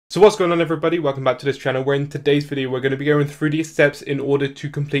So what's going on, everybody? Welcome back to this channel, where in today's video we're going to be going through these steps in order to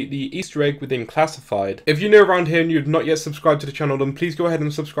complete the Easter egg within Classified. If you're new around here and you've not yet subscribed to the channel, then please go ahead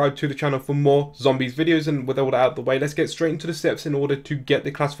and subscribe to the channel for more zombies videos. And with all that out of the way, let's get straight into the steps in order to get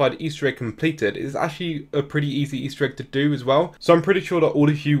the Classified Easter egg completed. It's actually a pretty easy Easter egg to do as well, so I'm pretty sure that all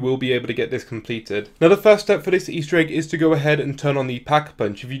of you will be able to get this completed. Now the first step for this Easter egg is to go ahead and turn on the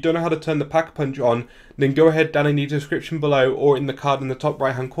Pack-a-Punch. If you don't know how to turn the Pack-a-Punch on, then go ahead down in the description below or in the card in the top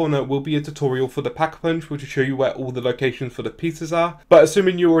right hand corner will be a tutorial for the Pack-a-Punch, which will show you where all the locations for the pieces are. But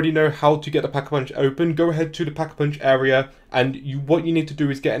assuming you already know how to get the Pack-a-Punch open, go ahead to the Pack-a-Punch area, and what you need to do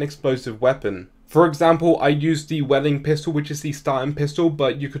is get an explosive weapon. For example, I used the Welling pistol, which is the starting pistol,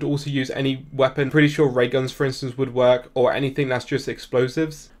 but you could also use any weapon. Pretty sure ray guns, for instance, would work, or anything that's just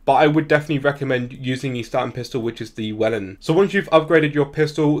explosives. But I would definitely recommend using the starting pistol, which is the Welling. So once you've upgraded your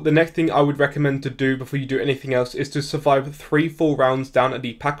pistol, the next thing I would recommend to do before you do anything else is to survive 3 full rounds down at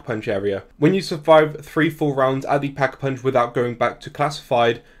the Pack-a-Punch area. When you survive 3 full rounds at the Pack-a-Punch without going back to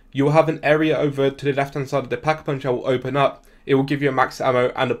Classified, you will have an area over to the left hand side of the Pack-a-Punch that will open up. It will give you a max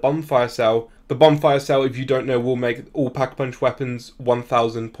ammo and a bonfire cell. The bonfire cell, if you don't know, will make all Pack-a-Punch weapons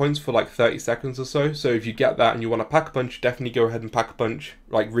 1000 points for like 30 seconds or so. So if you get that and you want a Pack-a-Punch, definitely go ahead and Pack-a-Punch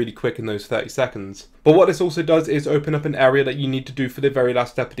like really quick in those 30 seconds. But what this also does is open up an area that you need to do for the very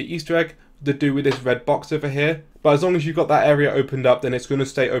last step of the Easter egg, to do with this red box over here. But as long as you've got that area opened up, then it's going to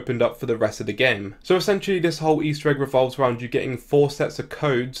stay opened up for the rest of the game. So essentially this whole Easter egg revolves around you getting 4 sets of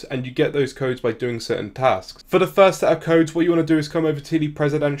codes, and you get those codes by doing certain tasks. For the first set of codes, what you want to do is come over to the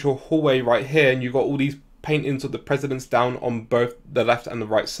presidential hallway right here, and you've got all these paintings of the presidents down on both the left and the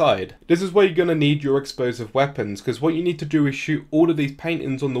right side. This is where you're going to need your explosive weapons, because what you need to do is shoot all of these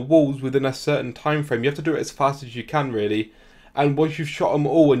paintings on the walls within a certain time frame. You have to do it as fast as you can, really. And once you've shot them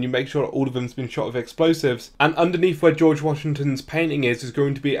all, and you make sure that all of them's been shot with explosives, and underneath where George Washington's painting is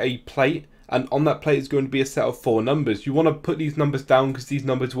going to be a plate, and on that plate is going to be a set of 4 numbers. You want to put these numbers down because these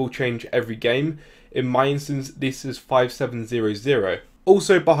numbers will change every game. In my instance, this is 5700.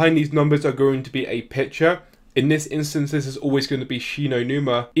 Also behind these numbers are going to be a picture. In this instance, this is always going to be Shino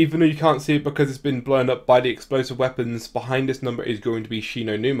Numa. Even though you can't see it because it's been blown up by the explosive weapons, behind this number is going to be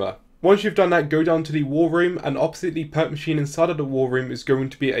Shino Numa. Once you've done that, go down to the war room, and opposite the perk machine inside of the war room is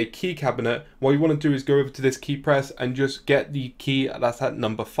going to be a key cabinet. What you want to do is go over to this key press and just get the key that's at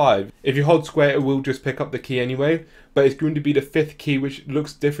number 5. If you hold square, it will just pick up the key anyway, but it's going to be the 5th key, which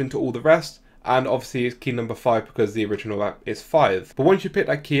looks different to all the rest. And obviously it's key number 5 because the original map is 5. But once you pick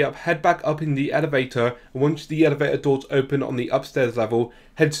that key up, head back up in the elevator, and once the elevator doors open on the upstairs level,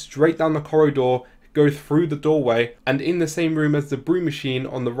 head straight down the corridor, go through the doorway, and in the same room as the brew machine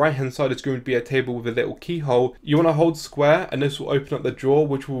on the right hand side is going to be a table with a little keyhole. You want to hold square, and this will open up the drawer,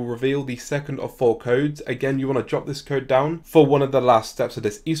 which will reveal the second of 4 codes. Again, you want to drop this code down for one of the last steps of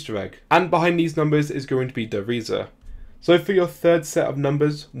this Easter egg. And behind these numbers is going to be Deriza. So for your third set of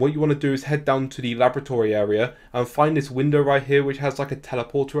numbers, what you want to do is head down to the laboratory area and find this window right here, which has like a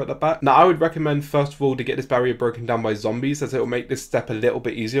teleporter at the back. Now I would recommend first of all to get this barrier broken down by zombies, as it will make this step a little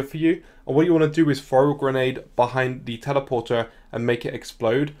bit easier for you. And what you want to do is throw a grenade behind the teleporter and make it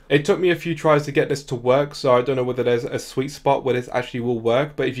explode. It took me a few tries to get this to work, so I don't know whether there's a sweet spot where this actually will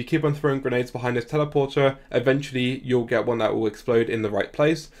work, but if you keep on throwing grenades behind this teleporter, eventually you'll get one that will explode in the right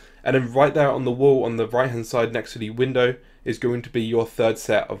place. And then right there on the wall on the right hand side next to the window is going to be your third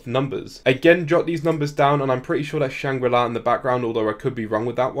set of numbers. Again, jot these numbers down, and I'm pretty sure that's Shangri-La in the background, although I could be wrong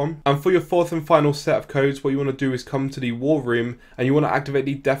with that one. And for your 4th and final set of codes, what you want to do is come to the war room, and you want to activate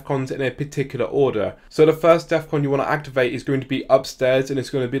the defcons in a particular order. So the first defcon you want to activate is going to be upstairs, and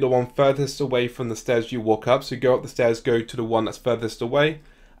it's going to be the one furthest away from the stairs you walk up. So go up the stairs, go to the one that's furthest away,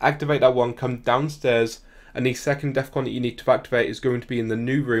 activate that one, come downstairs, and the second defcon that you need to activate is going to be in the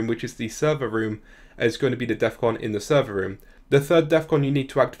new room, which is the server room. It's going to be the defcon in the server room. The third defcon you need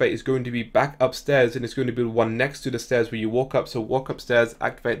to activate is going to be back upstairs, and it's going to be the one next to the stairs where you walk up. So walk upstairs,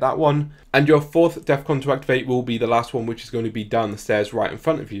 activate that one. And your 4th defcon to activate will be the last one, which is going to be down the stairs right in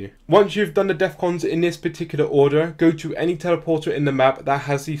front of you. Once you've done the defcons in this particular order, go to any teleporter in the map that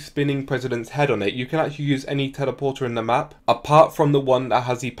has the spinning president's head on it. You can actually use any teleporter in the map, apart from the one that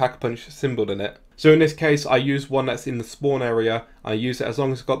has the Pack-a-Punch symbol in it. So in this case, I use one that's in the spawn area. I use it as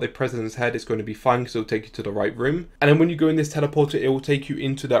long as it's got the president's head, it's going to be fine because it'll take you to the right room. And then when you go in this teleporter, it will take you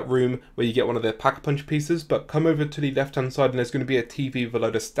into that room where you get one of the Pack-a-Punch pieces. But come over to the left hand side, and there's going to be a TV with a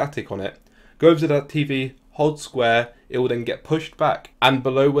load of static on it. Go over to that TV, hold square, it will then get pushed back. And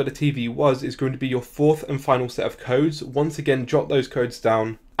below where the TV was is going to be your 4th and final set of codes. Once again, jot those codes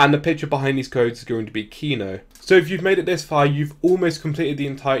down. And the picture behind these codes is going to be Kino. So if you've made it this far, you've almost completed the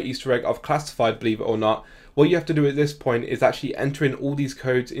entire Easter egg of Classified, believe it or not. what you have to do at this point is actually enter in all these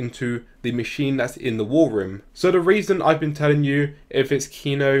codes into the machine that's in the war room. So the reason I've been telling you if it's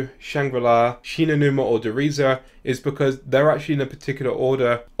Kino, Shangri-La, Shinonuma or Deriza is because they're actually in a particular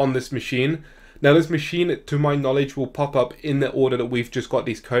order on this machine. Now this machine, to my knowledge, will pop up in the order that we've just got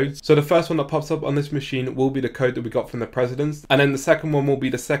these codes. So the first one that pops up on this machine will be the code that we got from the presidents. And then the second one will be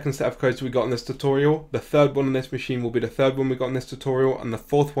the second set of codes we got in this tutorial. The third one on this machine will be the third one we got in this tutorial. And the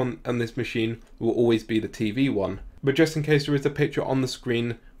fourth one on this machine will always be the TV one. But just in case, there is a picture on the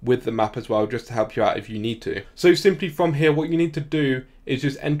screen with the map as well, just to help you out if you need to. So simply from here, what you need to do is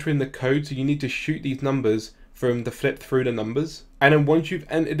just enter in the code. So you need to shoot these numbers from the flip through the numbers. And then once you've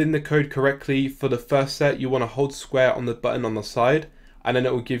entered in the code correctly for the first set, you want to hold square on the button on the side, and then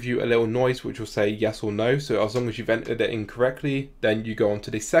it will give you a little noise which will say yes or no. So as long as you've entered it in correctly, then you go on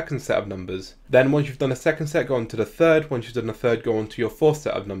to the second set of numbers. Then once you've done a second set, go on to the third. Once you've done the third, go on to your fourth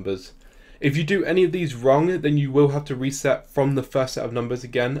set of numbers. If you do any of these wrong, then you will have to reset from the first set of numbers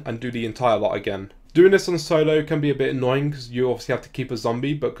again and do the entire lot again. Doing this on solo can be a bit annoying because you obviously have to keep a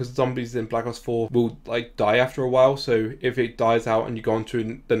zombie, but because zombies in Black Ops 4 will like die after a while, so if it dies out and you go on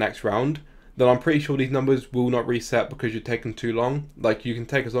to the next round, then I'm pretty sure these numbers will not reset because you're taking too long. Like, you can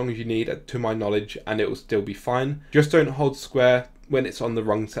take as long as you need, to my knowledge, and it will still be fine. Just don't hold square when it's on the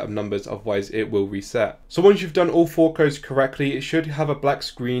wrong set of numbers, otherwise it will reset. So once you've done all 4 codes correctly, it should have a black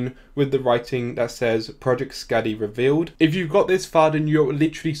screen with the writing that says Project Scuddy revealed. If you've got this far, then you're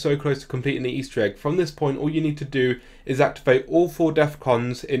literally so close to completing the Easter egg. From this point, all you need to do is activate all 4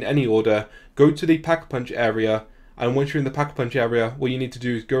 DEFCONs in any order, go to the Pack-a-Punch area, and once you're in the Pack-a-Punch area, what you need to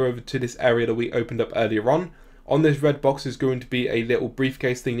do is go over to this area that we opened up earlier on. On this red box is going to be a little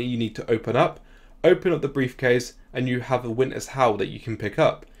briefcase thing that you need to open up. Open up the briefcase and you have a Winter's Howl that you can pick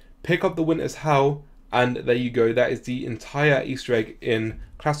up. Pick up the Winter's Howl and there you go. That is the entire Easter egg in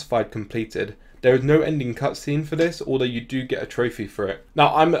Classified completed. There is no ending cutscene for this, although you do get a trophy for it.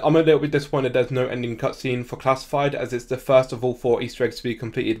 Now I'm a little bit disappointed there's no ending cutscene for Classified, as it's the first of all 4 Easter eggs to be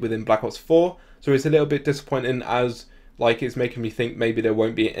completed within Black Ops 4. So it's a little bit disappointing, as like it's making me think maybe there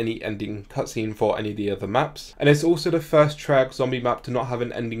won't be any ending cutscene for any of the other maps. And it's also the first Treyarch zombie map to not have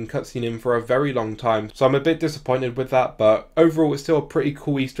an ending cutscene in for a very long time. So I'm a bit disappointed with that, but overall it's still a pretty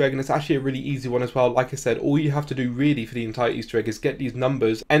cool Easter egg, and it's actually a really easy one as well. Like I said, all you have to do really for the entire Easter egg is get these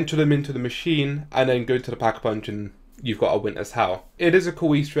numbers, enter them into the machine, and then go to the Pack-a-Punch and you've got a Winter's Howl. It is a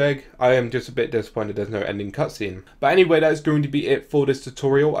cool Easter egg. I am just a bit disappointed there's no ending cutscene. But anyway, that's going to be it for this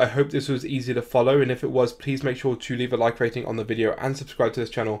tutorial. I hope this was easy to follow, and if it was, please make sure to leave a like rating on the video and subscribe to this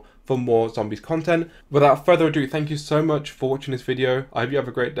channel for more zombies content. Without further ado, thank you so much for watching this video. I hope you have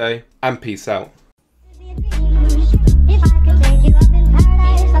a great day, and peace out. If you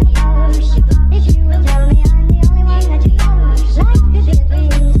will tell me I'm the only one that you know, life could be a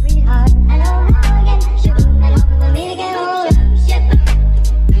dream, sweetheart.